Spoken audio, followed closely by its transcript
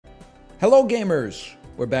Hello, gamers!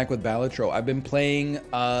 We're back with Balatro. I've been playing,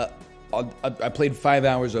 I played 5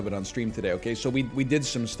 hours of it on stream today, okay? So we did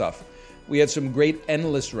some stuff. We had some great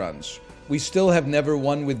endless runs. We still have never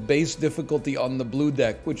won with base difficulty on the blue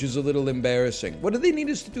deck, which is a little embarrassing. What do they need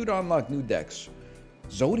us to do to unlock new decks?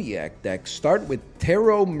 Zodiac deck. Start with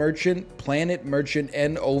Tarot Merchant, Planet Merchant,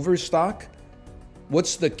 and Overstock?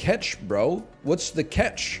 What's the catch, bro? What's the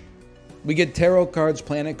catch? We get Tarot cards,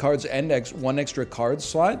 Planet cards, and one extra card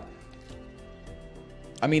slot?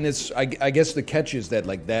 I mean, I guess the catch is that,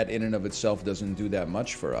 like, that in and of itself doesn't do that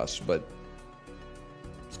much for us, but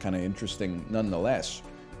it's kind of interesting nonetheless.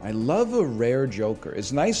 I love a rare Joker.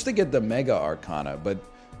 It's nice to get the Mega Arcana, but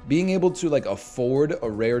being able to, like, afford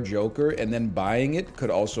a rare Joker and then buying it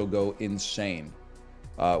could also go insane.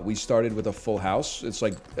 We started with a full house. It's,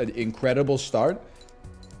 like, an incredible start.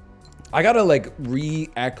 I gotta, like,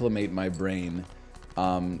 reacclimate my brain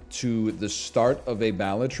to the start of a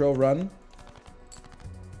Balatro run.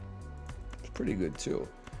 Pretty good too,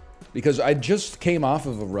 because I just came off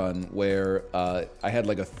of a run where I had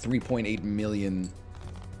like a 3.8 million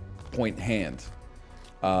point hand.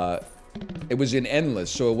 It was in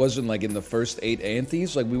endless, so it wasn't like in the first 8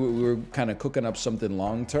 antes. Like we were kind of cooking up something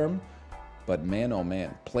long term. But man, oh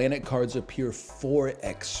man, Planet cards appear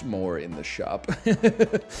 4x more in the shop.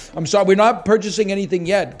 I'm sorry, we're not purchasing anything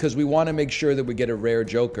yet because we want to make sure that we get a rare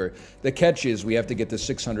Joker. The catch is we have to get to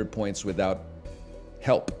 600 points without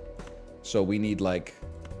help. So we need, like,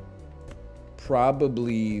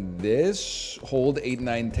 probably this. Hold 8,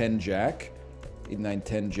 9, 10 Jack. 8, 9,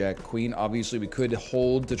 10 Jack Queen. Obviously, we could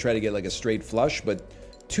hold to try to get, like, a straight flush, but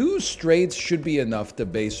 2 straights should be enough to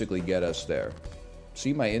basically get us there.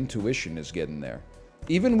 See, my intuition is getting there.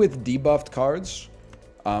 Even with debuffed cards,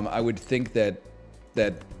 I would think that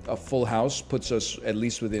a full house puts us at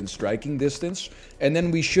least within striking distance. And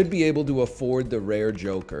then we should be able to afford the rare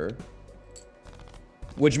Joker,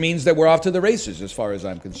 which means that we're off to the races as far as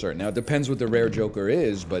I'm concerned. Now, it depends what the rare Joker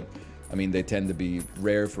is, but, I mean, they tend to be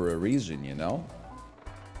rare for a reason, you know?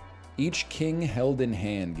 Each king held in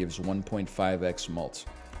hand gives 1.5x mult.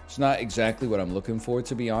 It's not exactly what I'm looking for,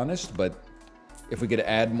 to be honest, but if we could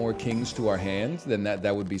add more kings to our hand, then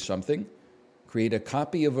that would be something. Create a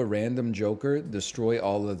copy of a random Joker, destroy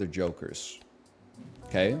all other Jokers.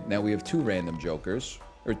 Okay, now we have 2 random Jokers,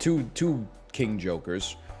 or two king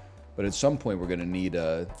Jokers. But at some point, we're going to need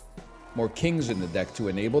more kings in the deck to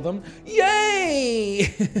enable them.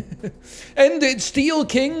 Yay! And Steel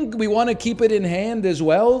King, we want to keep it in hand as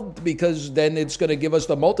well, because then it's going to give us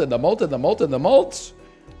the mult and the mult and the mult and the mult.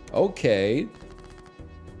 Okay.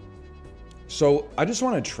 So I just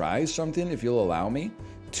want to try something, if you'll allow me.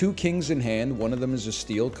 2 kings in hand. One of them is a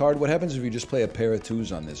steel card. What happens if you just play a pair of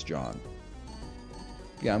 2s on this, John?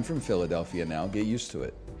 Yeah, I'm from Philadelphia now. Get used to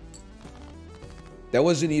it. That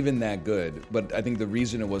wasn't even that good, but I think the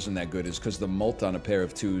reason it wasn't that good is because the mult on a pair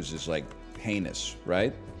of 2s is, like, heinous,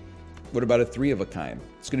 right? What about a 3 of a kind?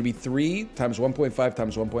 It's going to be 3 times 1.5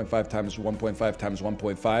 times 1.5 times 1.5 times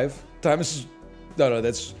 1.5 times... No,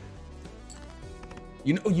 that's...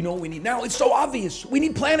 You know what we need now? It's so obvious! We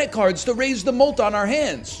need Planet cards to raise the mult on our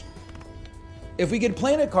hands! If we get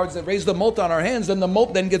Planet cards that raise the mult on our hands, then the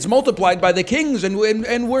mult then gets multiplied by the kings, and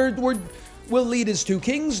we'll lead as 2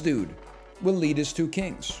 kings, dude. Will lead us 2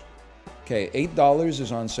 kings. Okay, $8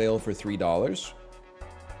 is on sale for $3.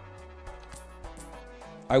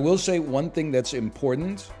 I will say one thing that's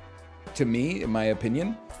important to me, in my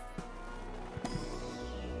opinion.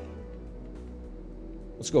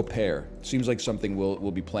 Let's go pair. Seems like something we'll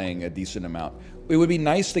be playing a decent amount. It would be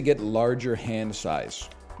nice to get larger hand size,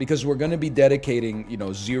 because we're going to be dedicating, you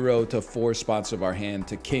know, 0 to 4 spots of our hand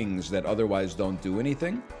to kings that otherwise don't do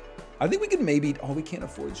anything. I think we could maybe... Oh, we can't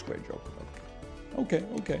afford Square Joker.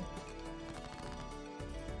 Okay.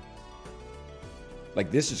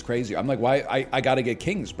 Like, this is crazy. I'm like, why? I gotta get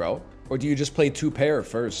kings, bro. Or do you just play 2 pair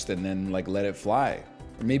first and then, like, let it fly?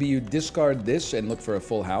 Or maybe you discard this and look for a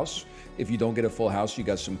full house. If you don't get a full house, you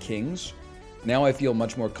got some kings. Now I feel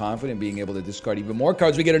much more confident being able to discard even more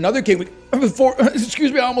cards. We get another king.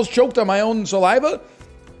 Excuse me, I almost choked on my own saliva.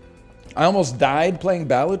 I almost died playing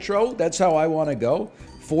Balatro. That's how I want to go.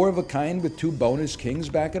 4 of a kind with 2 bonus kings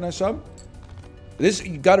backing us up. This,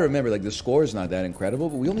 you got to remember, like, the score is not that incredible,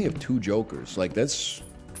 but we only have 2 Jokers. Like, that's...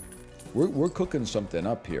 We're cooking something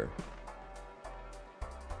up here.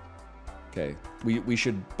 Okay. We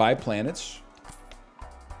should buy planets.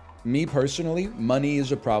 Me, personally, money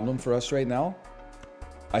is a problem for us right now.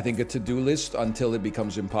 I think a to-do list until it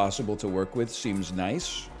becomes impossible to work with seems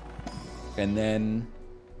nice. And then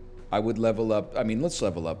I would level up... I mean, let's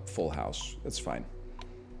level up full house. That's fine.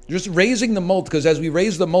 Just raising the mult, because as we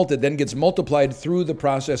raise the mult, it then gets multiplied through the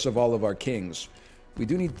process of all of our kings. We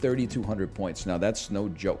do need 3,200 points. Now, that's no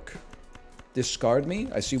joke. Discard me.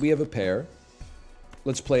 I see we have a pair.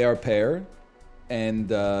 Let's play our pair.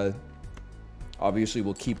 And obviously,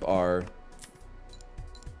 we'll keep our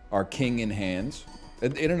king in hand.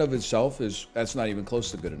 In and of itself, that's not even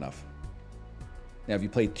close to good enough. Now, if you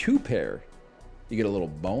play 2 pair, you get a little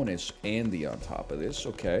bonus Andy on top of this.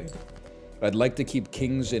 Okay. I'd like to keep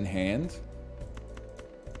kings in hand.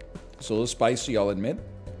 It's a little spicy, I'll admit.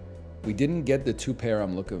 We didn't get the 2 pair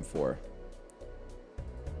I'm looking for.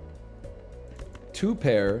 2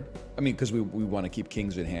 pair, I mean, because we want to keep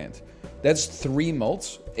kings in hand. That's 3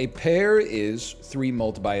 mults. A pair is 3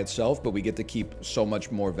 mult by itself, but we get to keep so much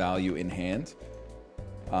more value in hand.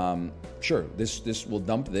 Sure, this will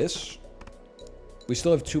dump this. We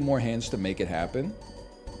still have 2 more hands to make it happen.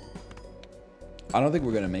 I don't think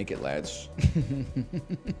we're going to make it, lads.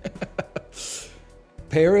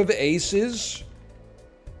 Pair of aces,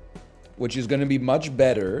 which is going to be much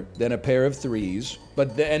better than a pair of 3s.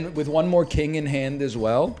 But then with 1 more king in hand as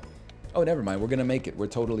well. Oh, never mind. We're going to make it. We're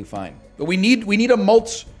totally fine. But we need a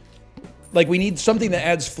mult. Like, we need something that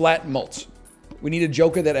adds flat mult. We need a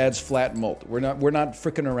joker that adds flat mult. We're not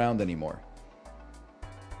fricking around anymore.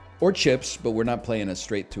 Or chips, but we're not playing a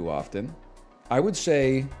straight too often. I would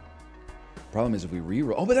say... Problem is if we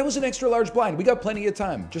reroll... Oh, but that was an extra large blind. We got plenty of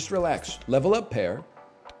time. Just relax. Level up pair.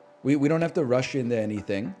 We don't have to rush into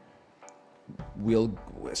anything. We'll...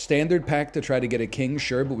 Standard pack to try to get a king,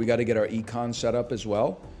 sure, but we got to get our econ set up as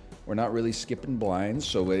well. We're not really skipping blinds,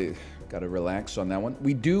 so we got to relax on that one.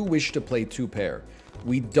 We do wish to play 2 pair.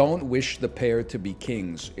 We don't wish the pair to be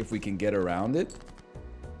kings if we can get around it.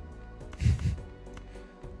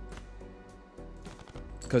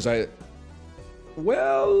 Because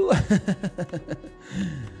well,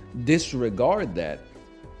 disregard that.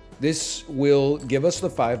 This will give us the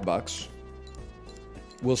 $5.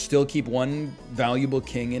 We'll still keep 1 valuable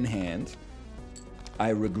king in hand. I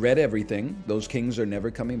regret everything. Those kings are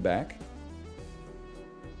never coming back.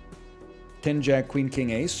 10 Jack, Queen, King,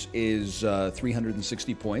 Ace is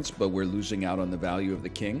 360 points, but we're losing out on the value of the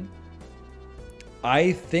king.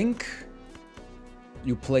 I think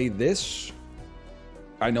you play this.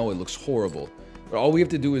 I know it looks horrible. But all we have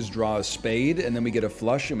to do is draw a spade, and then we get a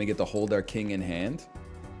flush, and we get to hold our king in hand.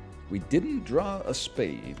 We didn't draw a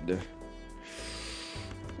spade.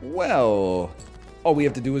 Well, all we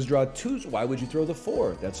have to do is draw 2s. Why would you throw the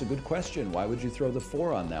 4? That's a good question. Why would you throw the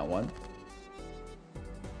 4 on that one?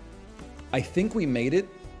 I think we made it,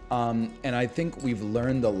 and I think we've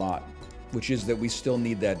learned a lot, which is that we still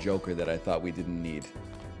need that joker that I thought we didn't need.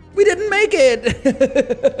 We didn't make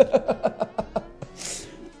it!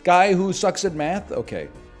 Guy who sucks at math? Okay.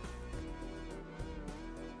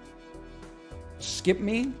 Skip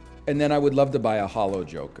me, and then I would love to buy a hollow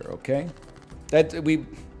joker, okay?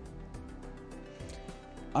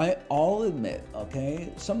 I'll admit,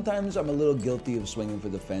 okay? Sometimes I'm a little guilty of swinging for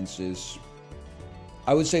the fences.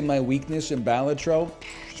 I would say my weakness in Balatro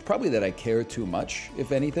is probably that I care too much,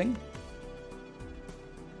 if anything.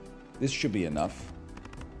 This should be enough.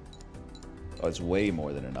 Oh, it's way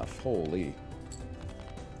more than enough. Holy.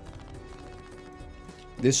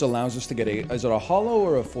 This allows us to get is it a hollow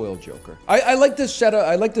or a foil joker? I like to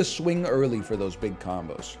I like to swing early for those big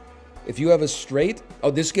combos. If you have a straight,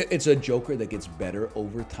 it's a joker that gets better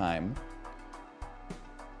over time.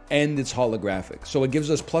 And it's holographic. So it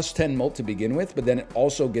gives us plus 10 mult to begin with, but then it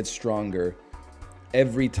also gets stronger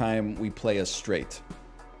every time we play a straight.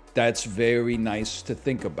 That's very nice to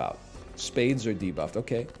think about. Spades are debuffed.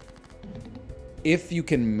 Okay. If you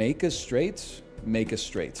can make a straight, make a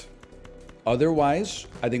straight. Otherwise,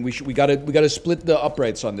 I think we gotta split the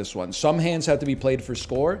uprights on this one. Some hands have to be played for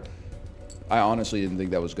score. I honestly didn't think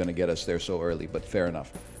that was going to get us there so early, but fair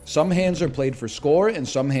enough. Some hands are played for score, and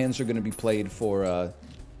some hands are going to be played for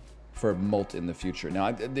mult in the future. Now,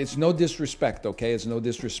 it's no disrespect, okay? It's no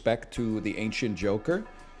disrespect to the Ancient Joker.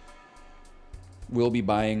 We'll be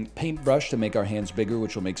buying Paintbrush to make our hands bigger,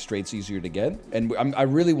 which will make straights easier to get. And I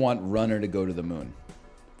really want Runner to go to the moon.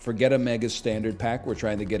 Forget a Mega Standard pack. We're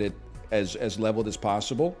trying to get it as leveled as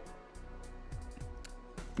possible.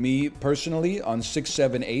 Me, personally, on 6,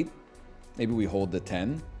 7, 8, maybe we hold the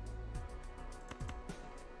 10.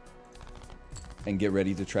 And get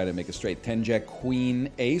ready to try to make a straight. 10 Jack,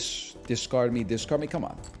 Queen, Ace. Discard me, discard me. Come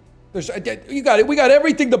on. You got it. We got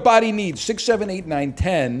everything the body needs. 6, 7, 8, 9,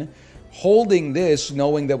 10. Holding this,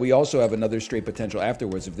 knowing that we also have another straight potential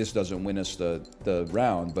afterwards if this doesn't win us the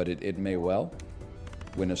round. But it may well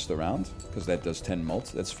win us the round. Because that does 10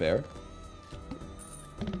 mult. That's fair.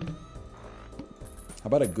 How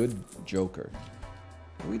about a good joker?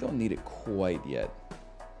 We don't need it quite yet.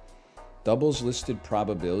 Doubles listed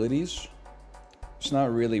probabilities. It's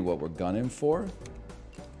not really what we're gunning for.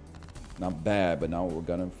 Not bad, but not what we're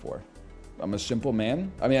gunning for. I'm a simple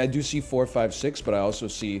man. I mean, I do see 4, 5, 6, but I also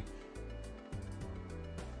see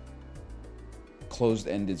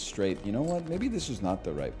closed-ended straight. You know what? Maybe this is not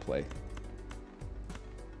the right play.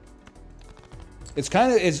 It's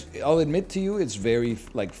kind of, I'll admit to you, it's very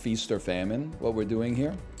like feast or famine, what we're doing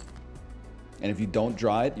here. And if you don't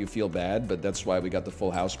draw it, you feel bad, but that's why we got the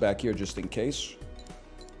full house back here, just in case.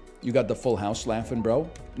 You got the full house laughing, bro.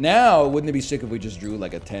 Now, wouldn't it be sick if we just drew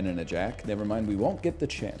like a 10 and a jack? Never mind, we won't get the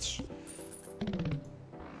chance.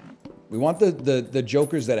 We want the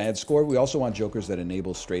jokers that add score. We also want jokers that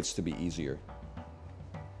enable straights to be easier.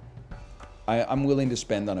 I'm willing to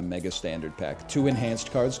spend on a mega standard pack. 2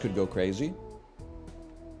 enhanced cards could go crazy.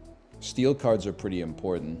 Steel cards are pretty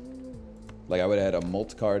important. Like, I would add a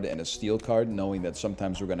mult card and a steel card, knowing that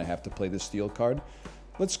sometimes we're going to have to play the steel card.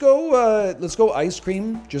 Let's go ice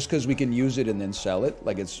cream, just because we can use it and then sell it.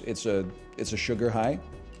 Like, it's a sugar high.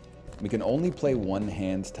 We can only play one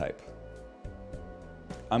hand type.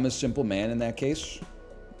 I'm a simple man in that case.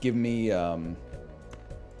 Give me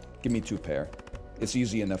 2 pair. It's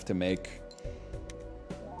easy enough to make.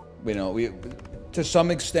 You know, to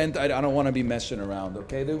some extent, I don't want to be messing around,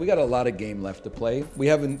 okay? We got a lot of game left to play. We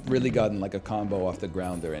haven't really gotten like a combo off the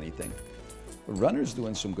ground or anything. The runner's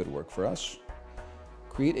doing some good work for us.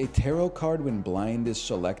 Create a tarot card when blind is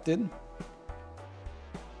selected.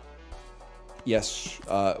 Yes,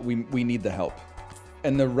 we need the help.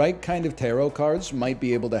 And the right kind of tarot cards might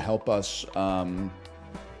be able to help us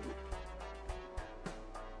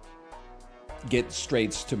get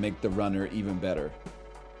straights to make the runner even better.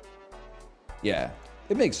 Yeah,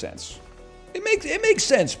 it makes sense. It makes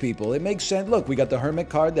sense, people. It makes sense. Look, we got the Hermit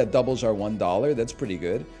card that doubles our $1. That's pretty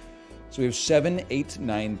good. So we have 7, 8,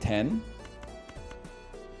 9, 10.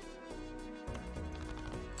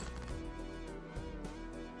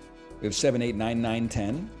 We have 7, 8, 9, 9,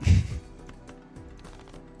 10.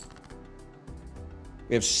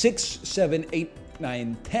 We have 6, 7, 8,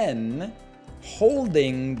 9, 10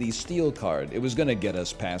 holding the steel card. It was going to get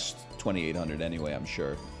us past 2,800 anyway, I'm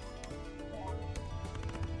sure.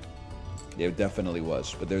 Yeah, it definitely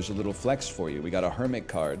was. But there's a little flex for you. We got a Hermit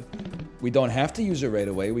card. We don't have to use it right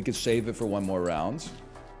away. We could save it for one more round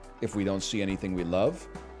if we don't see anything we love.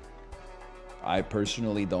 I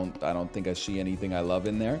personally I don't think I see anything I love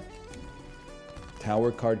in there.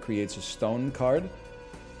 Tower card creates a stone card.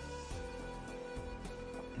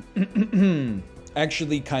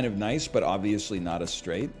 Actually kind of nice, but obviously not a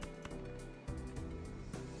straight.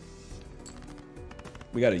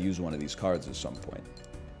 We got to use one of these cards at some point.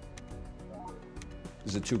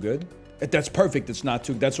 Is it too good? That's perfect. It's not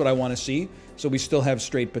too... That's what I want to see. So we still have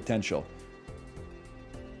straight potential.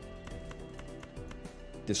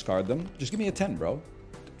 Discard them. Just give me a 10, bro.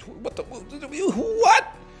 What the... What?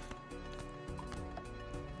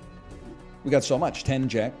 We got so much. 10,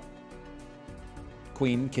 jack.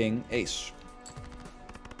 Queen, king, ace.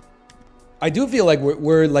 I do feel like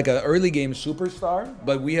we're like an early game superstar,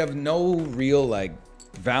 but we have no real, like,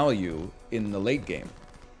 value in the late game.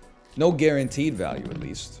 No guaranteed value, at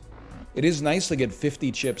least. It is nice to get 50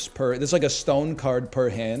 chips per... There's like a stone card per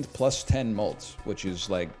hand, plus 10 mults, which is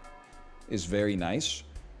like... is very nice.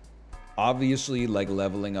 Obviously, like,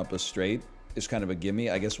 leveling up a straight is kind of a gimme.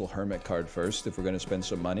 I guess we'll Hermit card first if we're going to spend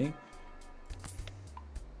some money.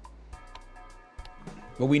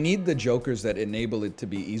 But we need the jokers that enable it to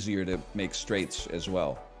be easier to make straights as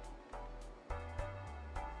well.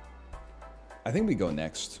 I think we go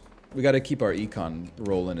next. We got to keep our econ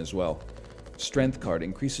rolling as well. Strength card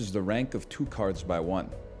increases the rank of 2 cards by 1.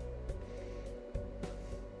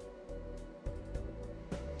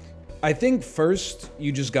 I think first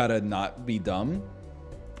you just got to not be dumb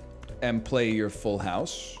and play your full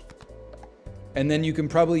house. And then you can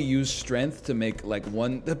probably use strength to make like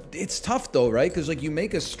one... It's tough though, right? Because like you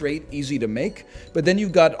make a straight easy to make, but then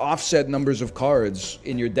you've got offset numbers of cards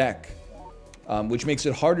in your deck. Which makes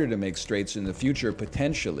it harder to make straights in the future,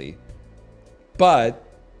 potentially. But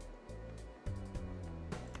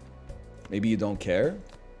maybe you don't care.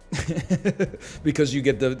 Because you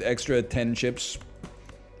get the extra 10 chips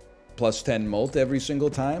plus 10 mult every single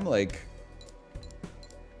time. Like,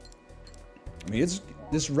 I mean,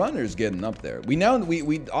 this runner's getting up there. We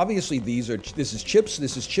obviously this is chips,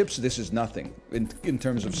 this is chips, this is nothing in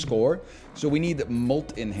terms of score. So we need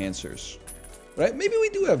mult enhancers. Right? Maybe we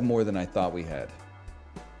do have more than I thought we had.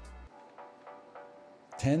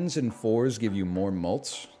 10s and 4s give you more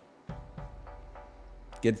mults.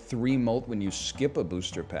 Get 3 mult when you skip a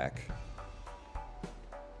booster pack.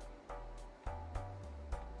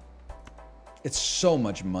 It's so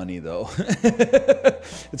much money, though.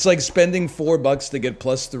 It's like spending $4 to get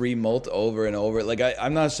 +3 mult over and over. Like,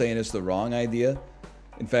 I'm not saying it's the wrong idea.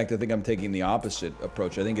 In fact, I think I'm taking the opposite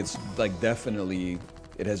approach. I think it's, like, definitely,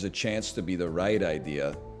 it has a chance to be the right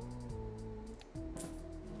idea.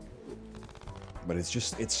 But it's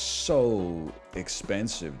just, it's so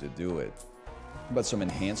expensive to do it. How about some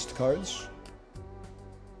enhanced cards?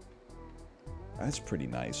 That's pretty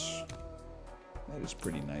nice. That is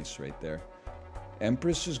pretty nice right there.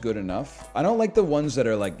 Empress is good enough. I don't like the ones that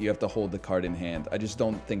are like, you have to hold the card in hand. I just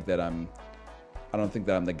don't think that I don't think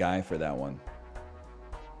that I'm the guy for that one.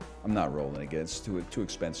 I'm not rolling again. It's too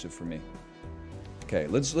expensive for me. Okay,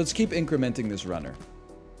 let's keep incrementing this runner.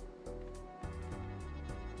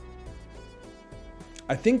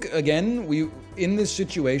 I think, again, in this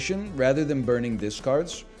situation, rather than burning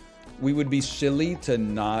discards, we would be silly to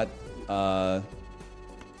not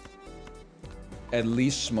at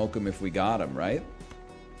least smoke them if we got them, right?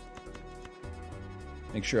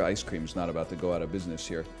 Make sure ice cream's not about to go out of business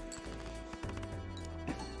here.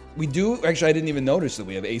 We do, actually, I didn't even notice that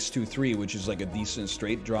we have ace 2-3, which is like a decent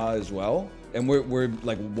straight draw as well. And we're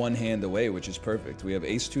like one hand away, which is perfect. We have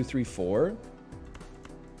ace 2-3-4.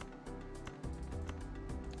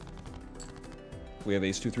 We have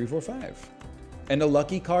ace 2-3-4-5. And a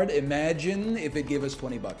lucky card, imagine if it gave us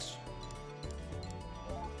 20 bucks.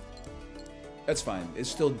 That's fine. It's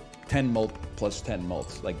still 10 mult plus 10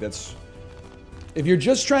 mult. Like, that's... If you're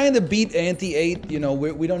just trying to beat ante-8, you know,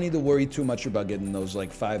 we don't need to worry too much about getting those,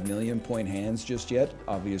 like, 5 million point hands just yet.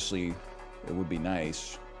 Obviously, it would be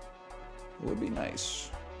nice. It would be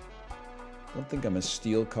nice. I don't think I'm a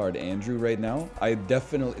steel card Andrew right now. I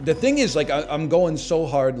definitely... The thing is, like, I'm going so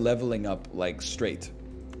hard leveling up, like, straight.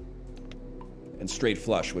 And straight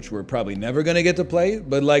flush, which we're probably never going to get to play.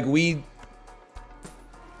 But, like, we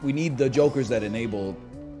need the jokers that enable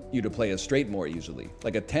you to play a straight more easily.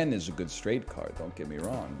 Like, a 10 is a good straight card, don't get me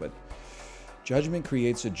wrong. But Judgment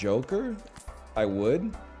creates a joker? I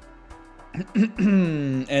would.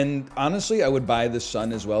 And honestly, I would buy the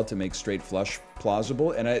Sun as well to make straight flush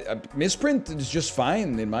plausible. And misprint is just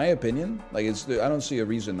fine, in my opinion. Like, I don't see a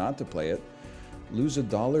reason not to play it. Lose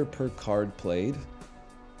 $1 per card played.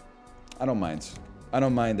 I don't mind. I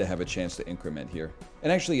don't mind to have a chance to increment here.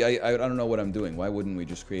 And actually, I don't know what I'm doing. Why wouldn't we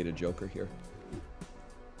just create a joker here?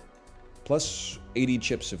 Plus 80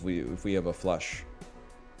 chips if we have a flush.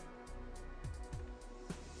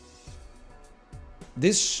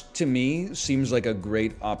 This, to me, seems like a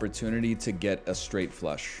great opportunity to get a straight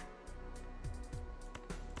flush.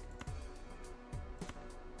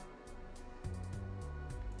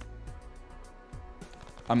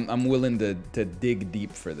 I'm willing to dig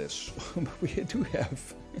deep for this. We do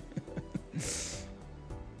have...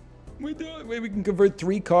 we can convert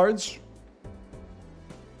 3 cards.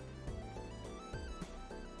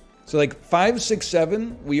 So like 5, 6,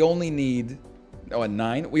 7, we only need... Oh, a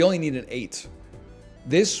 9? We only need an 8.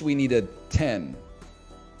 This, we need a 10.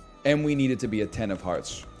 And we need it to be a 10 of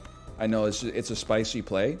hearts. I know it's a spicy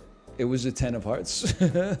play. It was a 10 of hearts.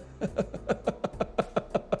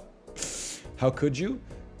 How could you?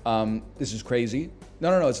 This is crazy.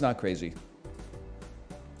 No, it's not crazy.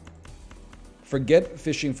 Forget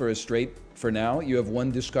fishing for a straight for now. You have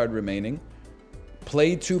 1 discard remaining.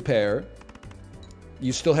 Play 2 pair.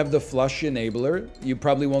 You still have the flush enabler. You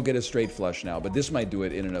probably won't get a straight flush now, but this might do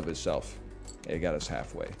it in and of itself. It got us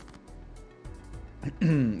halfway.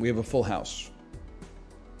 We have a full house.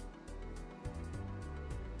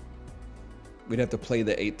 We'd have to play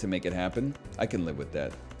the 8 to make it happen. I can live with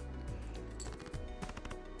that.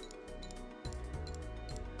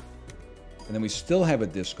 And then we still have a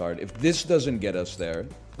discard. If this doesn't get us there,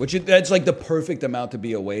 that's like the perfect amount to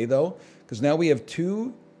be away though, because now we have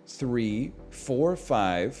 2, 3, 4,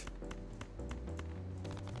 5.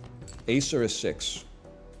 Ace or a 6.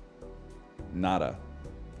 Nada.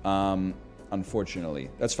 Unfortunately.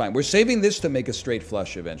 That's fine. We're saving this to make a straight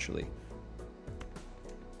flush eventually.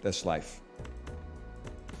 That's life.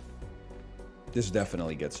 This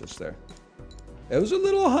definitely gets us there. It was a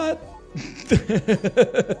little hot.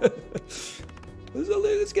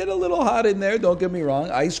 Let's get a little hot in there. Don't get me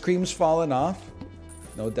wrong. Ice cream's falling off.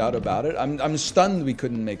 No doubt about it. I'm stunned we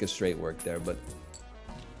couldn't make a straight work there, but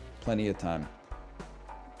plenty of time.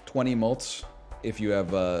 20 mults if you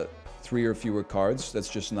have 3 or fewer cards. That's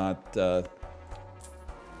just not...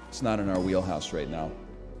 it's not in our wheelhouse right now.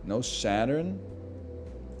 No Saturn.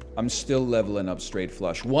 I'm still leveling up straight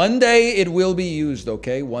flush. One day it will be used,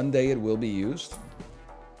 okay? One day it will be used.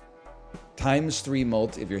 Times 3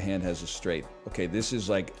 mult if your hand has a straight. Okay, this is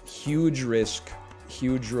like huge risk,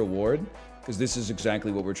 huge reward, because this is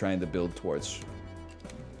exactly what we're trying to build towards.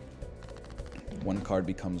 One card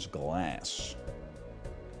becomes glass.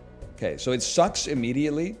 Okay, so it sucks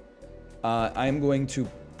immediately. I'm going to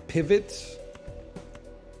pivot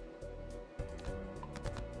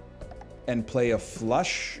and play a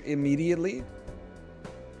flush immediately.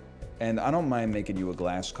 And I don't mind making you a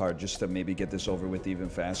glass card just to maybe get this over with even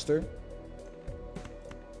faster.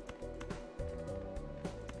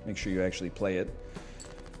 Make sure you actually play it.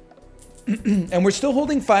 And we're still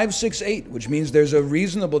holding 5, 6, 8, which means there's a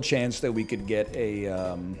reasonable chance that we could get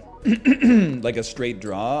a like a straight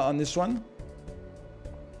draw on this one.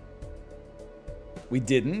 We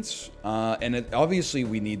didn't, and obviously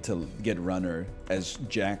we need to get runner as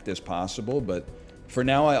jacked as possible, but for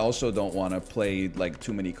now I also don't want to play like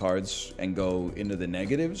too many cards and go into the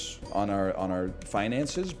negatives on our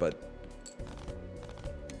finances, but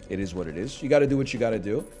it is what it is. You got to do what you got to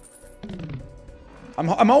do.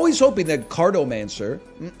 I'm always hoping that Cardomancer,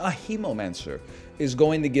 a Hemomancer, is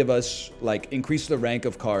going to give us, like, increase the rank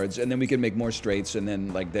of cards, and then we can make more straights, and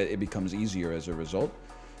then, like, that it becomes easier as a result.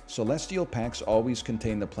 Celestial packs always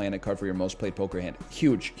contain the planet card for your most played poker hand.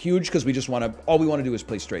 Huge. Huge, because we just want to, all we want to do is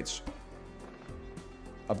play straights.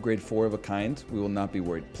 Upgrade 4 of a kind. We will not be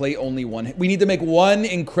worried. Play only one. We need to make one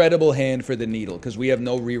incredible hand for the needle, because we have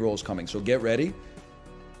no rerolls coming, so get ready.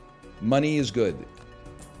 Money is good.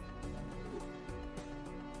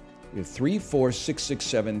 We have 3, 4, 6, 6,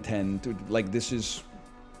 7, 10. Dude, like, this is...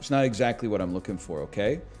 It's not exactly what I'm looking for,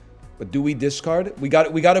 okay? But do we discard? We got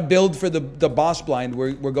to build for the boss blind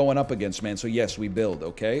we're going up against, man. So, yes, we build,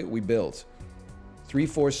 okay? We build. 3,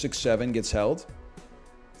 4, 6, 7 gets held.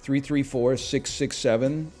 3, 3, 4, 6, 6,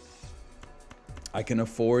 7. I can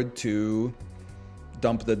afford to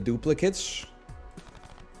dump the duplicates.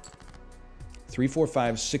 3, 4,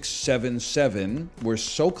 5, 6, 7, 7. We're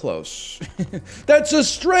so close. That's a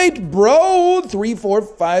straight, bro! 3, 4,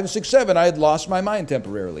 5, 6, 7. I had lost my mind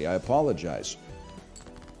temporarily. I apologize.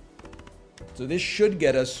 So this should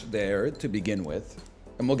get us there to begin with.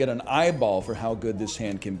 And we'll get an eyeball for how good this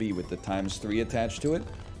hand can be with the ×3 attached to it.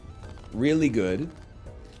 Really good.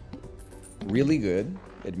 Really good,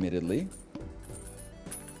 admittedly.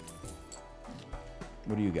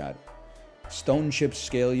 What do you got? Stone chips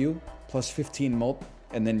scale you. Plus 15 mult,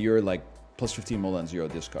 and then you're like plus 15 mult on 0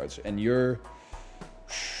 discards, and you're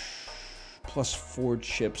plus 4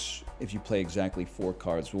 chips if you play exactly 4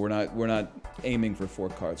 cards. We're not aiming for 4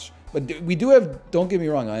 cards, but we do have. Don't get me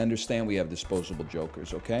wrong. I understand we have disposable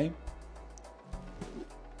jokers, okay?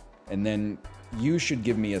 And then you should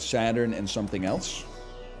give me a Saturn and something else.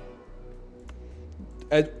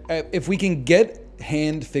 If we can get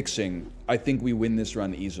hand fixing, I think we win this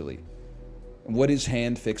run easily. And what is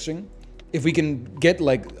hand fixing? If we can get,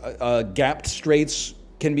 like, gapped straights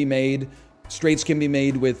can be made, straights can be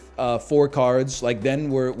made with 4 cards, like, then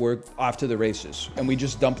we're off to the races. And we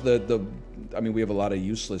just dump I mean, we have a lot of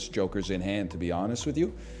useless jokers in hand, to be honest with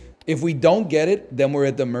you. If we don't get it, then we're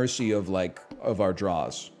at the mercy of, like, of our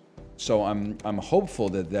draws. So I'm hopeful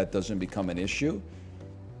that that doesn't become an issue.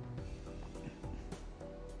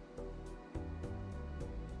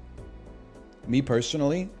 Me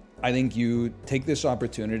personally, I think you take this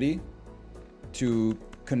opportunity to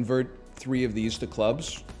convert 3 of these to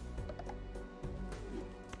clubs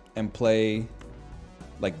and play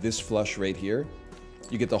like this flush right here.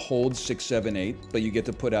 You get to hold 6, 7, 8, but you get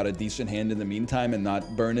to put out a decent hand in the meantime and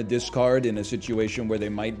not burn a discard in a situation where they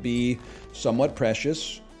might be somewhat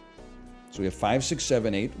precious. So we have 5, 6,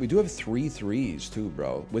 7, 8. We do have 3 3s too,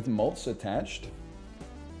 bro, with mults attached.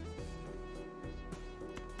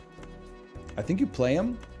 I think you play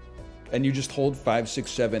them and you just hold 5, 6,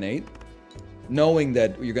 7, 8. Knowing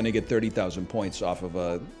that you're going to get 30,000 points off of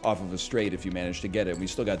a straight if you manage to get it. We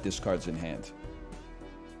still got discards in hand.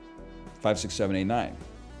 5, 6, 7, 8, 9.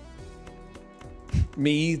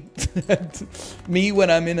 Me, me when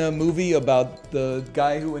I'm in a movie about the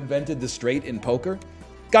guy who invented the straight in poker.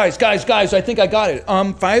 Guys, I think I got it.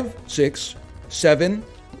 5, 6, 7,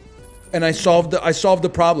 and I solved the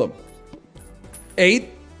problem. 8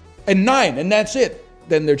 and 9, and that's it.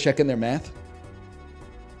 Then they're checking their math.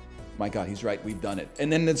 My God, he's right. We've done it.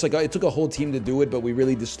 And then it's like, it took a whole team to do it, but we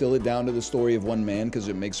really distill it down to the story of one man because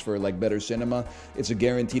it makes for, like, better cinema. It's a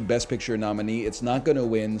guaranteed Best Picture nominee. It's not going to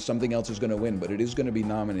win. Something else is going to win, but it is going to be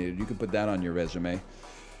nominated. You could put that on your resume.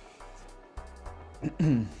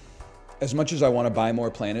 As much as I want to buy more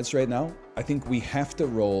planets right now, I think we have to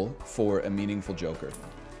roll for a meaningful joker.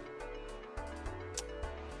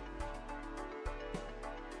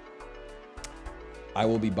 I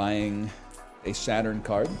will be buying a Saturn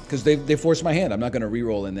card because they forced my hand. I'm not going to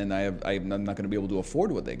reroll, and then I'm not going to be able to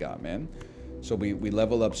afford what they got, man. So we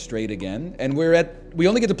level up straight again, and we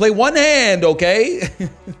only get to play one hand, okay?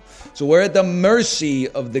 So we're at the mercy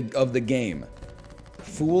of the game.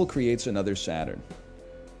 Fool creates another Saturn.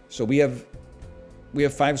 So we have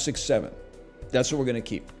 5, 6, 7. That's what we're gonna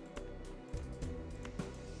keep.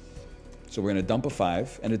 So we're gonna dump a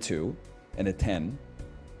 5 and a 2 and a 10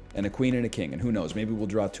 and a queen and a king, and who knows? Maybe we'll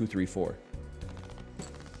draw 2, 3, 4.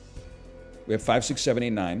 We have 5, 6, 7, 8,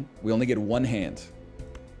 9. We only get one hand.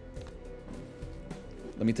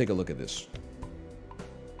 Let me take a look at this.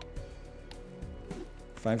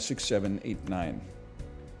 5, 6, 7, 8, 9.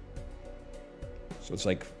 So it's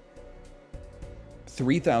like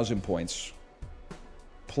 3,000 points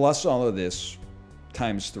plus all of this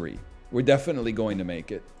times 3. We're definitely going to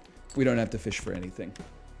make it. We don't have to fish for anything.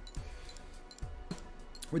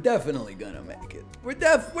 We're definitely gonna make it. We're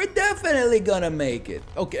definitely gonna make it.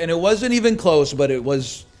 Okay, and it wasn't even close, but it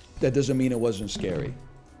was. That doesn't mean it wasn't scary.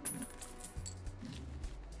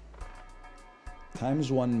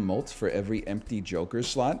 ×1 mult for every empty Joker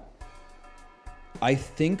slot. I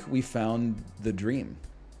think we found the dream.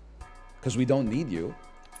 Because we don't need you.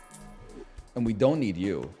 And we don't need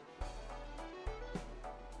you.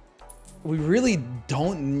 We really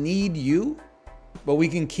don't need you. But we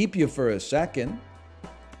can keep you for a second.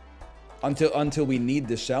 Until we need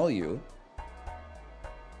to sell you.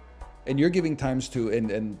 And you're giving ×2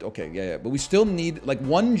 and okay, yeah. But we still need like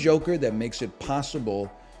one Joker that makes it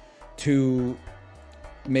possible to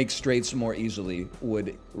make straights more easily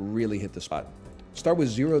would really hit the spot. Start with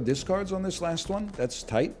 0 discards on this last one. That's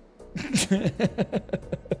tight.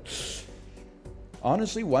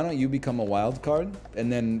 Honestly, why don't you become a wild card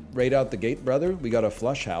and then right out the gate, brother? We got a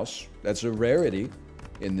flush house. That's a rarity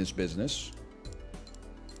in this business.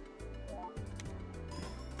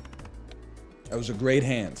 That was a great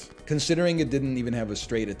hand. Considering it didn't even have a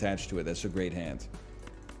straight attached to it, that's a great hand.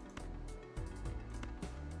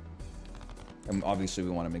 And obviously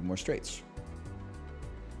we want to make more straights.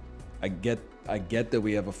 I get that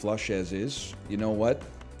we have a flush as is. You know what?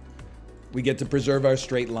 We get to preserve our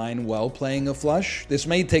straight line while playing a flush. This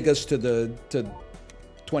may take us to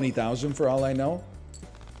 20,000 for all I know.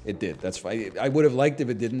 It did. That's fine. I would have liked if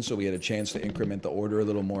it didn't, so we had a chance to increment the order a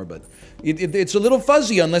little more, but it's a little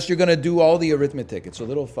fuzzy unless you're going to do all the arithmetic. It's a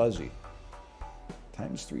little fuzzy.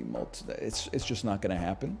 ×3 mult. It's just not going to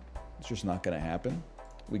happen. It's just not going to happen.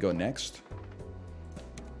 We go next.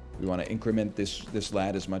 We want to increment this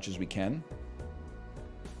lad as much as we can.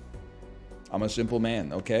 I'm a simple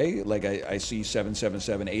man, okay? Like I see 7, 7,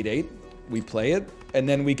 7, 8, 8. We play it, and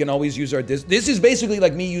then we can always use our disc. This is basically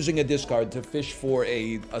like me using a discard to fish for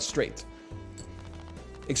a straight.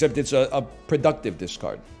 Except it's a productive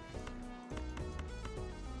discard.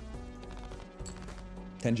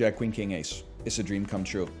 10 Jack, Queen, King, Ace. It's a dream come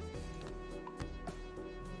true.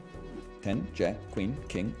 10 Jack, Queen,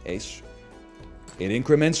 King, Ace. It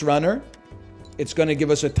increments runner. It's going to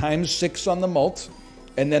give us a ×6 on the mult,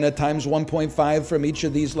 and then a ×1.5 from each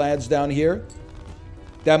of these lads down here.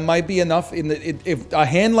 That might be enough. If a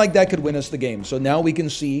hand like that could win us the game. So now we can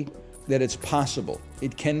see that it's possible.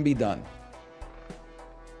 It can be done.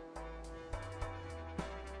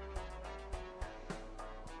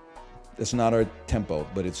 That's not our tempo,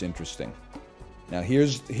 but it's interesting. Now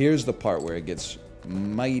here's the part where it gets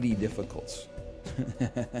mighty difficult.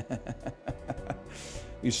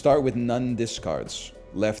 You start with none discards,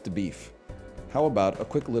 left beef. How about a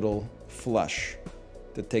quick little flush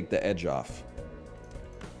to take the edge off?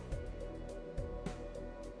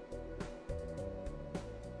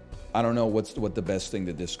 I don't know what the best thing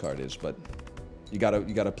to discard is, but you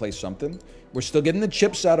gotta play something. We're still getting the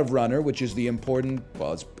chips out of runner, which is the important.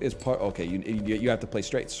 Well, it's part. Okay, you have to play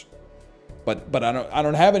straights, but I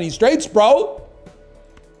don't have any straights, bro.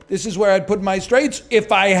 This is where I'd put my straights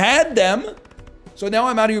if I had them. So now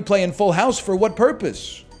I'm out here playing full house for what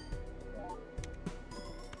purpose?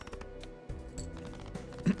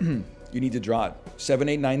 You need to draw it. 7,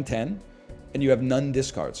 8, 9, 10, and you have none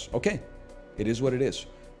discards. Okay, it is what it is.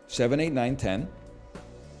 7, 8, 9, 10.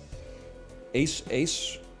 Ace,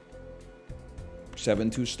 ace. 7,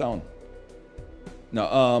 2 stone.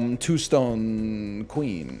 No, 2 stone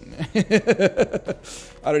queen.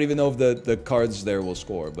 I don't even know if the cards there will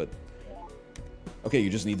score, but okay, you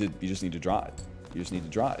just need to draw it. You just need to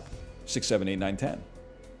draw it. 6, 7, 8, 9, 10.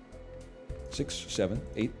 6, 7,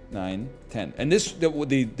 8, 9, 10. And this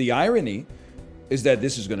the irony is that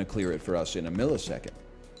this is going to clear it for us in a millisecond.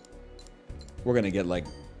 We're going to get like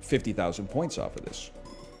 50,000 points off of this.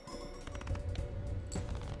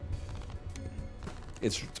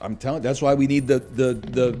 I'm telling. That's why we need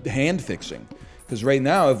the hand fixing. Because right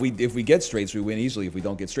now, if we get straights, we win easily. If we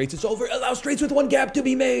don't get straights, it's over. Allow straights with one gap to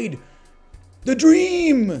be made. The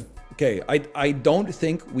dream! Okay, I don't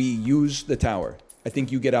think we use the tower. I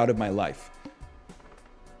think you get out of my life.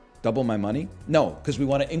 Double my money? No, because we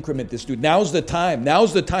want to increment this dude. Now's the time.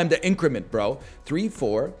 Now's the time to increment, bro. 3,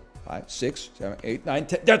 4, 5, 6, 7, 8, 9,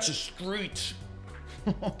 10. That's a street.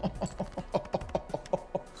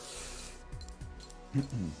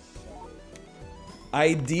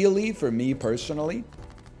 Ideally, for me personally.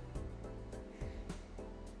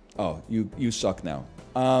 Oh, you suck now.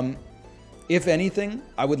 If anything,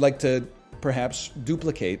 I would like to perhaps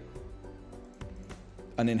duplicate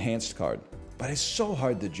an enhanced card. But it's so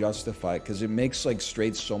hard to justify because it makes like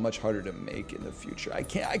straights so much harder to make in the future. I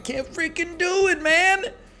can't freaking do it, man.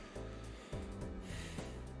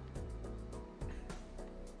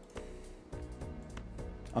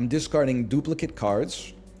 I'm discarding duplicate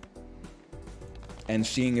cards and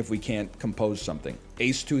seeing if we can't compose something.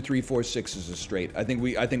 Ace 2, 3, 4, 6 is a straight. I think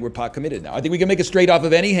we're pot committed now. I think we can make a straight off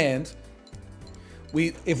of any hand.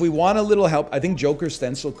 If we want a little help, I think Joker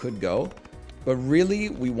Stencil could go. But really,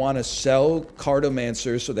 we want to sell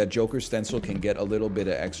Cartomancer so that Joker Stencil can get a little bit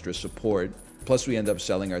of extra support. Plus, we end up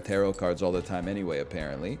selling our tarot cards all the time anyway,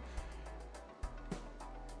 apparently.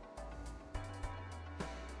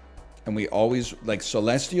 And we always, like,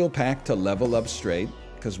 Celestial Pack to level up straight.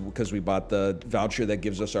 Because we bought the voucher that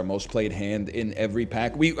gives us our most played hand in every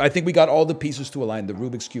pack. I think we got all the pieces to align. The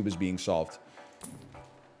Rubik's Cube is being solved.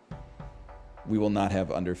 We will not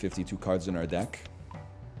have under 52 cards in our deck.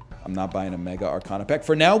 I'm not buying a Mega Arcana pack.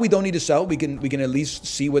 For now, we don't need to sell. We can at least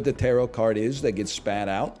see what the tarot card is that gets spat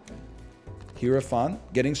out. Hierophant.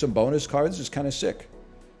 Getting some bonus cards is kind of sick.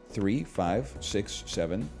 3, 5, 6,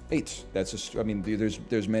 7, 8. That's I mean,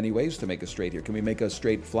 there's many ways to make a straight here. Can we make a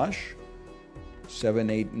straight flush? 7,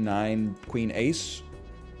 8, 9, Queen Ace.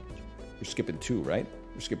 We're skipping 2, right?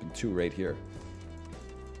 We're skipping 2 right here.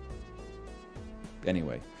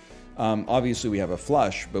 Anyway. Obviously, we have a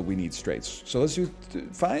flush, but we need straights. So let's do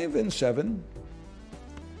 5 and 7.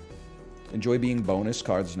 Enjoy being bonus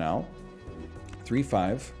cards now. 3,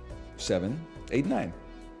 5, 7, 8, 9.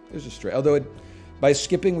 There's a straight. Although by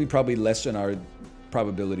skipping, we probably lessen our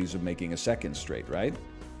probabilities of making a second straight, right?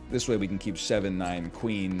 This way we can keep 7, 9,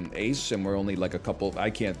 Queen, Ace, and we're only like a couple. I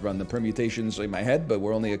can't run the permutations in my head, but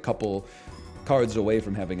we're only a couple cards away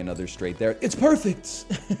from having another straight there. It's perfect!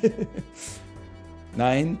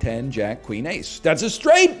 9, 10, Jack, Queen, Ace. That's a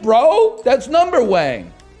straight, bro! That's number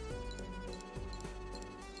wang!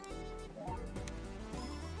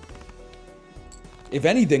 If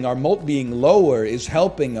anything, our mult being lower is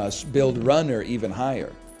helping us build runner even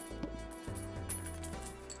higher.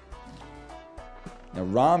 Now,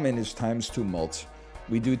 Ramen is ×2 mult.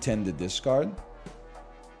 We do tend to discard.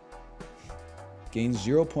 Gains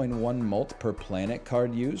 0.1 mult per planet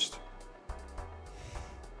card used.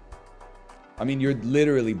 I mean, you're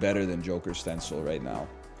literally better than Joker Stencil right now.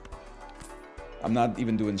 I'm not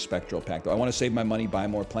even doing Spectral Pack, though. I want to save my money, buy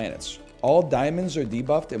more planets. All diamonds are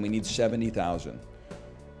debuffed, and we need 70,000.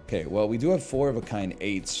 Okay, well, we do have 4 of a kind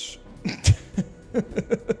 8s.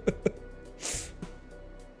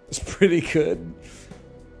 It's pretty good.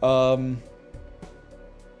 I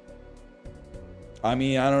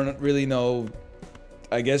mean, I don't really know.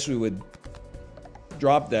 I guess we would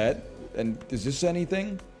drop that. And is this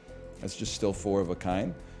anything? That's just still 4 of a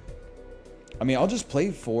kind. I mean, I'll just play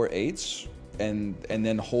 4 8s and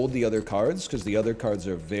then hold the other cards, because the other cards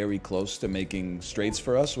are very close to making straights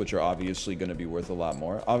for us, which are obviously going to be worth a lot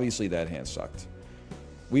more. Obviously, that hand sucked.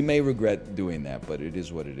 We may regret doing that, but it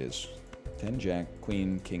is what it is. 10, Jack,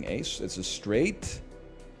 Queen, King, Ace. It's a straight.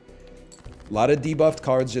 A lot of debuffed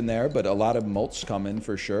cards in there, but a lot of mults coming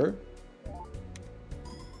for sure.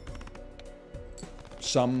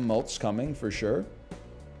 Some mults coming for sure.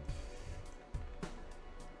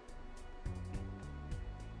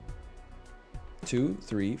 Two,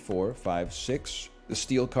 3, 4, 5, 6. The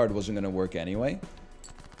steel card wasn't going to work anyway.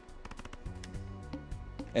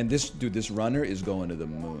 And this, dude, this runner is going to the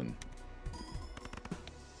moon.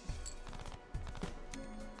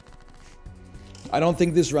 I don't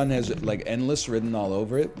think this run has, like, endless written all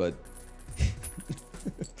over it, but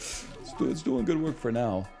it's doing good work for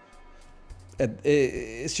now.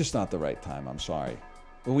 It's just not the right time, I'm sorry.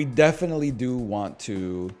 But we definitely do want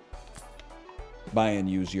to buy and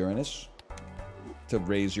use Uranus to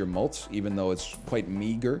raise your mults, even though it's quite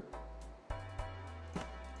meager.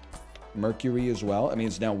 Mercury as well. I mean,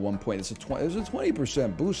 it's now 1 point. It's a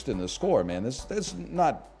 20% boost in the score, man. That's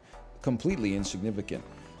not completely insignificant.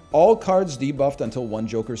 All cards debuffed until 1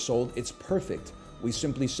 Joker sold. It's perfect. We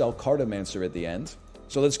simply sell Cartomancer at the end.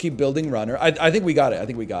 So let's keep building runner. I think we got it. I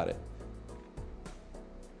think we got it.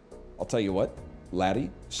 I'll tell you what. Laddie,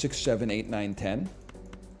 6, 7, 8, 9, 10.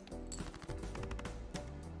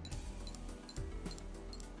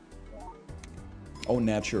 Oh,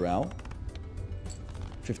 natural.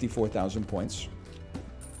 54,000 points.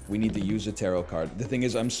 We need to use a tarot card. The thing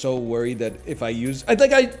is, I'm so worried that if I use...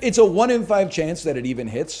 it's a 1 in 5 chance that it even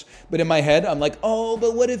hits. But in my head, I'm like, oh,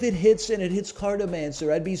 but what if it hits and it hits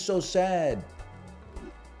Cartomancer? I'd be so sad.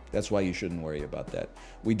 That's why you shouldn't worry about that.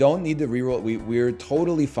 We don't need to reroll. We're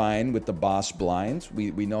totally fine with the boss blind.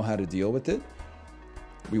 We know how to deal with it.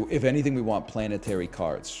 If anything, we want planetary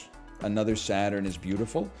cards. Another Saturn is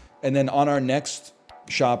beautiful. And then on our next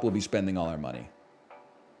shop, we'll be spending all our money.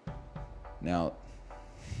 Now,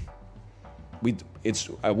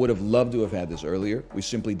 I would have loved to have had this earlier. We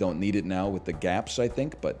simply don't need it now with the gaps, I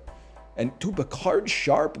think. But card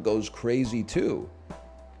sharp goes crazy too.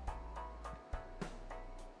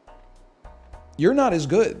 You're not as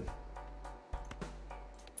good.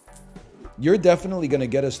 You're definitely going to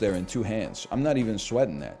get us there in 2 hands. I'm not even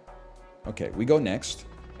sweating that. Okay, we go next.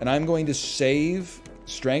 And I'm going to save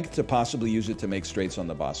strength to possibly use it to make straights on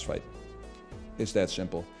the boss fight. It's that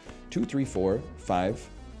simple. 2, 3, 4, 5.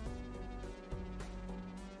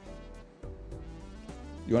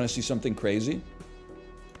 You want to see something crazy?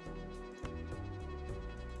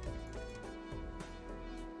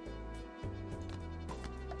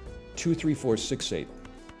 Two, 3, 4, 6, 8.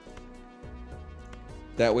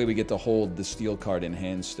 That way we get to hold the steel card in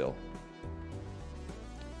hand still.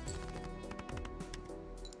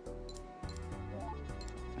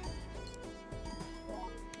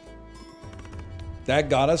 That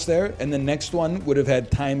got us there, and the next one would have had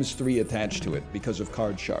 ×3 attached to it because of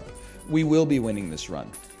card sharp. We will be winning this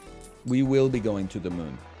run. We will be going to the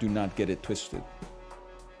moon. Do not get it twisted.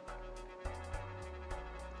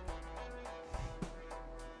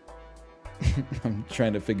 I'm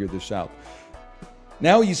trying to figure this out.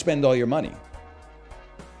 Now you spend all your money.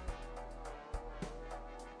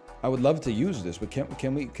 I would love to use this, but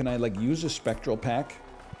can I like use a spectral pack?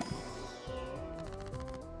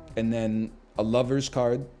 And then a lover's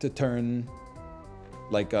card to turn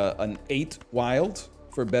like an 8 wild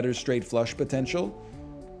for better straight flush potential.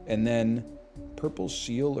 And then purple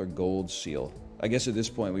seal or gold seal. I guess at this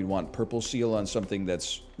point we'd want purple seal on something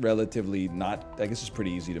that's relatively not... I guess it's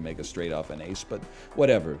pretty easy to make a straight off an ace, but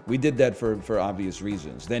whatever. We did that for obvious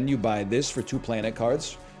reasons. Then you buy this for 2 planet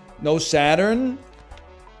cards. No Saturn?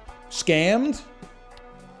 Scammed?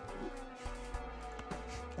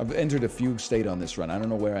 I've entered a fugue state on this run. I don't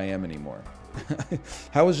know where I am anymore.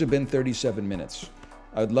 How has it been 37 minutes?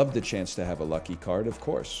 I'd love the chance to have a lucky card, of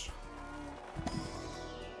course.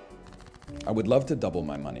 I would love to double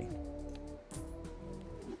my money.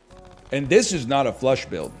 And this is not a flush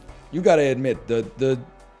build. You gotta admit, the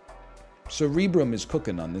Cerebrum is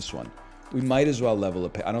cooking on this one. We might as well level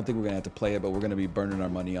up. I don't think we're gonna have to play it, but we're gonna be burning our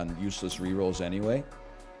money on useless rerolls anyway.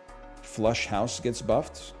 Flush house gets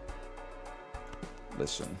buffed.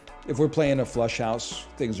 Listen, if we're playing a flush house,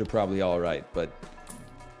 things are probably all right, but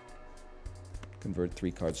convert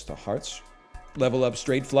 3 cards to hearts. Level up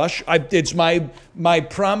straight flush. It's my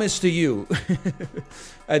promise to you.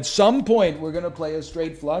 At some point, we're going to play a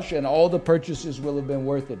straight flush, and all the purchases will have been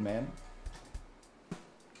worth it, man.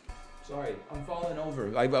 Sorry, I'm falling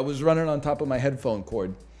over. I was running on top of my headphone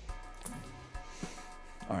cord.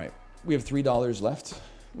 All right, we have $3 left.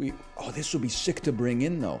 Oh, this will be sick to bring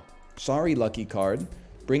in, though. Sorry, lucky card.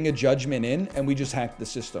 Bring a judgment in, and we just hacked the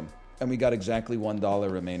system. And we got exactly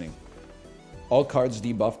 $1 remaining. All cards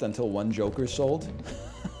debuffed until 1 Joker sold.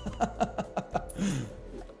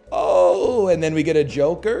 Oh, and then we get a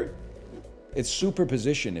Joker. It's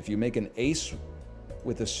superposition. If you make an ace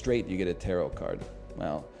with a straight, you get a tarot card.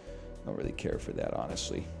 Well, I don't really care for that,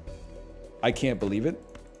 honestly. I can't believe it.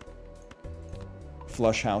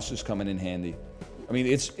 Flush house is coming in handy. I mean,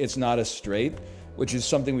 it's not a straight, which is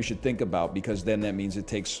something we should think about, because then that means it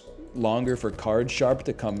takes longer for card sharp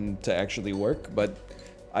to come to actually work. But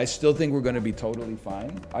I still think we're going to be totally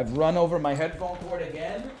fine. I've run over my headphone cord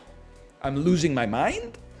again. I'm losing my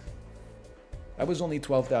mind. That was only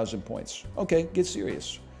 12,000 points. Okay, get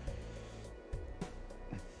serious.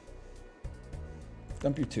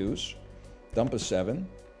 Dump your 2s. Dump a 7.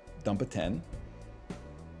 Dump a 10.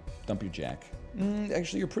 Dump your jack.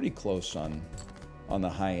 Actually, you're pretty close on the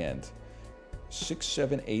high end. 6,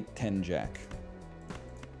 7, 8, 10 jack.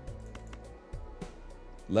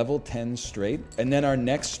 Level 10 straight. And then our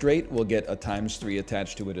next straight will get a ×3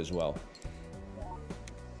 attached to it as well.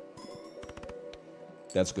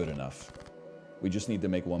 That's good enough. We just need to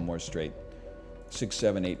make 1 more straight. 6,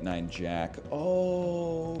 7, 8, 9 jack.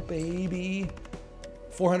 Oh, baby.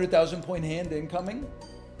 400,000 point hand incoming.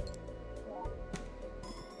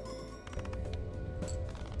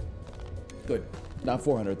 Good. Not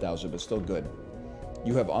 400,000, but still good.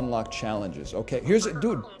 You have unlocked challenges. Okay, here's it,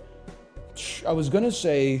 dude. flush. I was gonna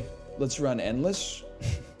say, let's run endless.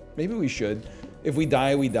 Maybe we should. If we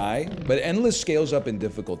die, we die. But endless scales up in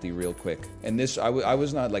difficulty real quick. And this, I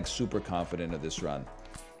was not like super confident of this run.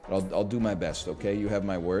 But I'll do my best, okay? You have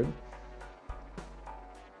my word.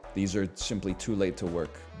 These are simply too late to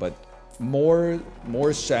work. But more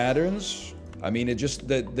Saturns. I mean, it just,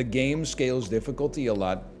 the game scales difficulty a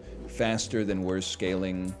lot faster than we're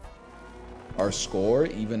scaling our score,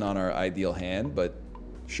 even on our ideal hand, but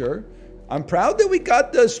sure. I'm proud that we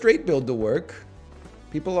got the straight build to work.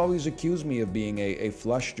 People always accuse me of being a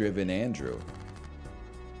flush-driven Andrew.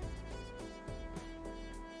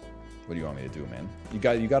 What do you want me to do, man? You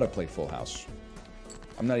got to play full house.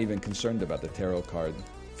 I'm not even concerned about the tarot card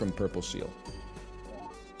from Purple Seal.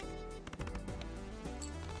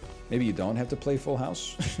 Maybe you don't have to play full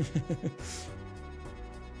house.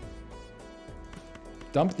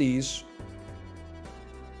 Dump these.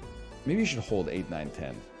 Maybe you should hold 8, 9,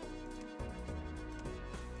 10.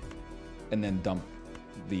 And then dump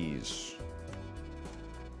these.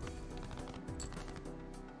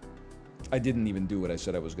 I didn't even do what I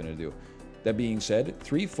said I was going to do. That being said,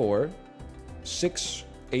 3, 4, 6,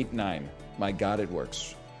 8, 9. My God, it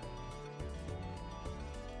works.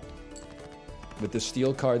 With the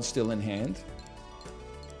steel card still in hand.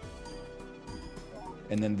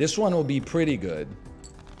 And then this one will be pretty good.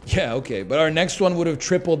 Yeah, okay, but our next one would have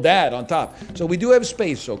tripled that on top. So we do have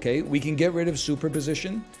space, okay? We can get rid of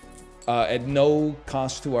superposition at no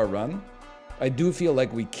cost to our run. I do feel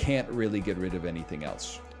like we can't really get rid of anything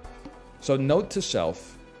else. So note to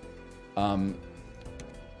self, you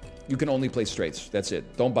can only play straights. That's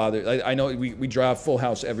it. Don't bother. I know we draw full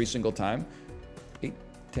house every single time. 8,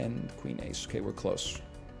 10, queen, ace. Okay, we're close.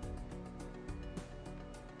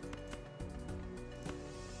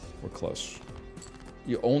 We're close.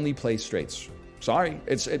 You only play straights. Sorry,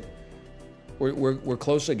 we're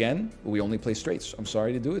close again, but we only play straights. I'm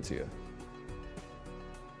sorry to do it to you.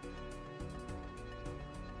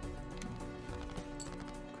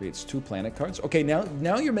 Creates 2 planet cards. Okay,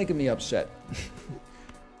 now you're making me upset.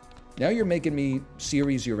 Now you're making me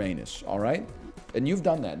Ceres Uranus, all right? And you've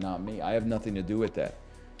done that, not me. I have nothing to do with that.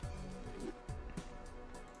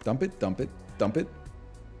 Dump it, dump it, dump it.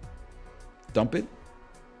 Dump it.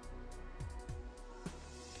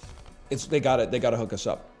 They gotta hook us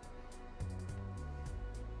up.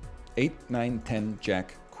 8, 9, 10,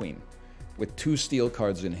 Jack, Queen. With 2 steel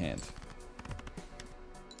cards in hand.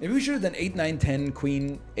 Maybe we should have done 8, 9, 10,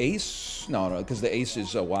 Queen, Ace. No, because the Ace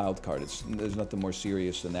is a wild card. There's nothing more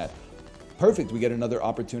serious than that. Perfect, we get another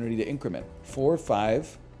opportunity to increment. 4,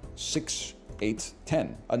 5, 6, 8,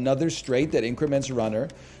 10. Another straight that increments runner.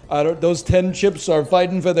 Those 10 chips are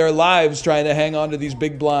fighting for their lives trying to hang on to these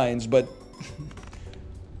big blinds, but...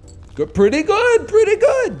 Pretty good, pretty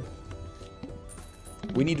good.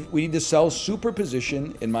 We need to sell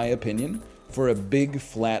superposition, in my opinion, for a big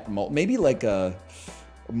flat multi. Maybe like a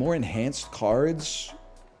more enhanced cards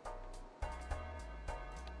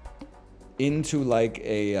into like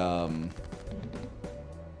a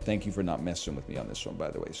thank you for not messing with me on this one, by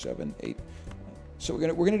the way. 7, 8. So we're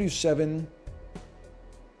gonna do 7,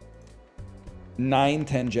 9,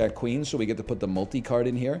 10, Jack, Queen, so we get to put the multi-card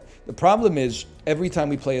in here. The problem is, every time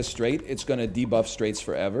we play a straight, it's going to debuff straights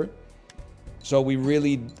forever. So we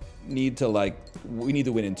really need to, like, we need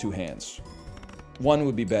to win in 2 hands. 1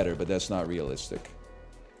 would be better, but that's not realistic.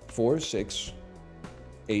 4, 6,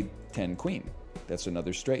 8, 10, Queen. That's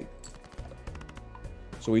another straight.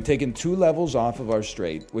 So we've taken 2 levels off of our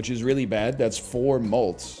straight, which is really bad. That's 4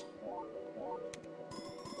 mults.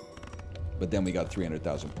 But then we got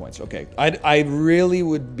 300,000 points. Okay, I really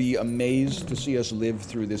would be amazed to see us live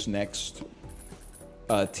through this next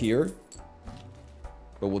tier.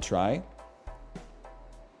 But we'll try.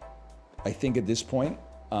 I think at this point,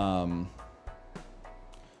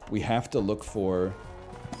 we have to look for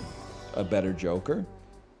a better Joker.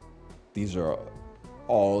 These are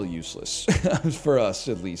all useless. For us,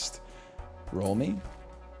 at least. Roll me.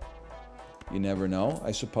 You never know,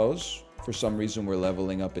 I suppose. For some reason, we're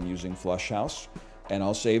leveling up and using Flush House. And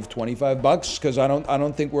I'll save 25 bucks, because I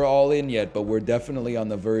don't think we're all in yet, but we're definitely on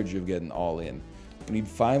the verge of getting all in. We need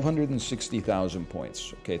 560,000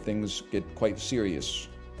 points. Okay, things get quite serious.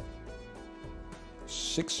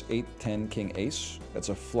 6, 8, 10, King, Ace. That's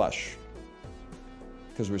a flush.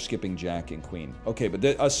 Because we're skipping Jack and Queen. Okay, but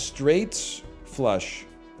a straight flush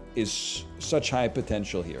is such high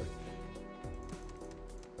potential here.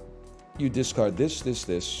 You discard this, this,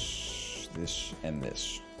 and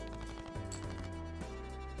this.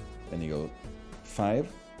 Then you go 5,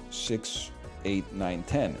 6, 8, 9,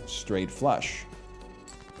 10. Straight flush.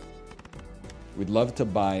 We'd love to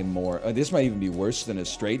buy more. This might even be worse than a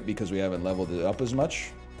straight because we haven't leveled it up as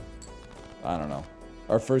much. I don't know.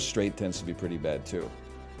 Our first straight tends to be pretty bad too.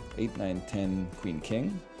 8, 9, 10, Queen,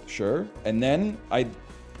 King. Sure. And then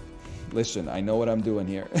listen, I know what I'm doing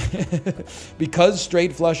here. Because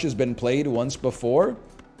straight flush has been played once before,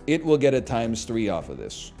 it will get a ×3 off of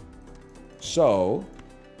this. So,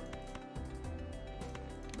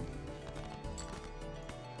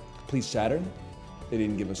 please Saturn. They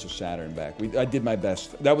didn't give us a Saturn back. I did my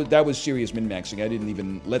best. That was serious min-maxing. I didn't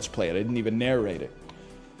even let's play it. I didn't even narrate it.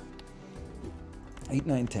 8,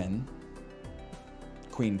 9, 10.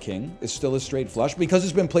 Queen, King is still a straight flush. Because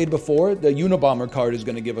it's been played before, the Unabomber card is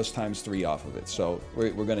going to give us ×3 off of it. So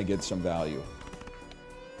we're going to get some value.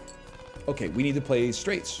 Okay, we need to play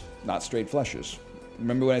straights, not straight flushes.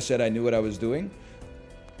 Remember when I said I knew what I was doing?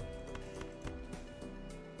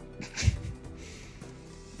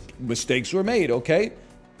 Mistakes were made, okay?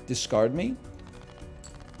 Discard me.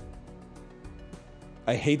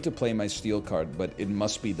 I hate to play my steel card, but it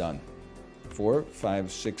must be done. 4,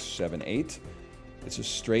 5, 6, 7, 8. It's a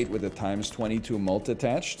straight with a ×22 mult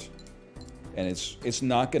attached. And it's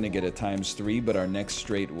not going to get a ×3, but our next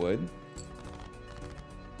straight would.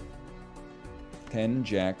 10,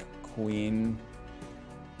 Jack, Queen,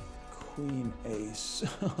 Queen, Ace.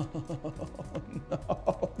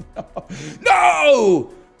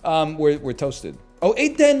 No! We're toasted. Oh,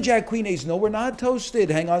 8, 10, Jack, Queen, Ace. No, we're not toasted.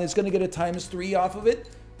 Hang on, it's going to get a ×3 off of it.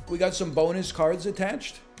 We got some bonus cards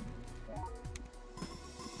attached.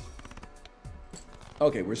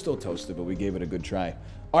 Okay, we're still toasted, but we gave it a good try.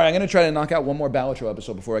 All right, I'm going to try to knock out one more Balatro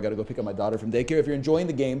episode before I got to go pick up my daughter from daycare. If you're enjoying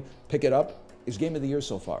the game, pick it up. It's game of the year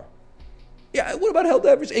so far. Yeah, what about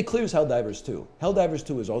Helldivers? It clears Helldivers 2. Helldivers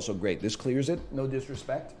 2 is also great. This clears it, no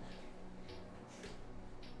disrespect.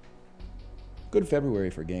 Good February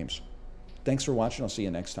for games. Thanks for watching. I'll see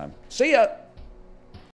you next time. See ya!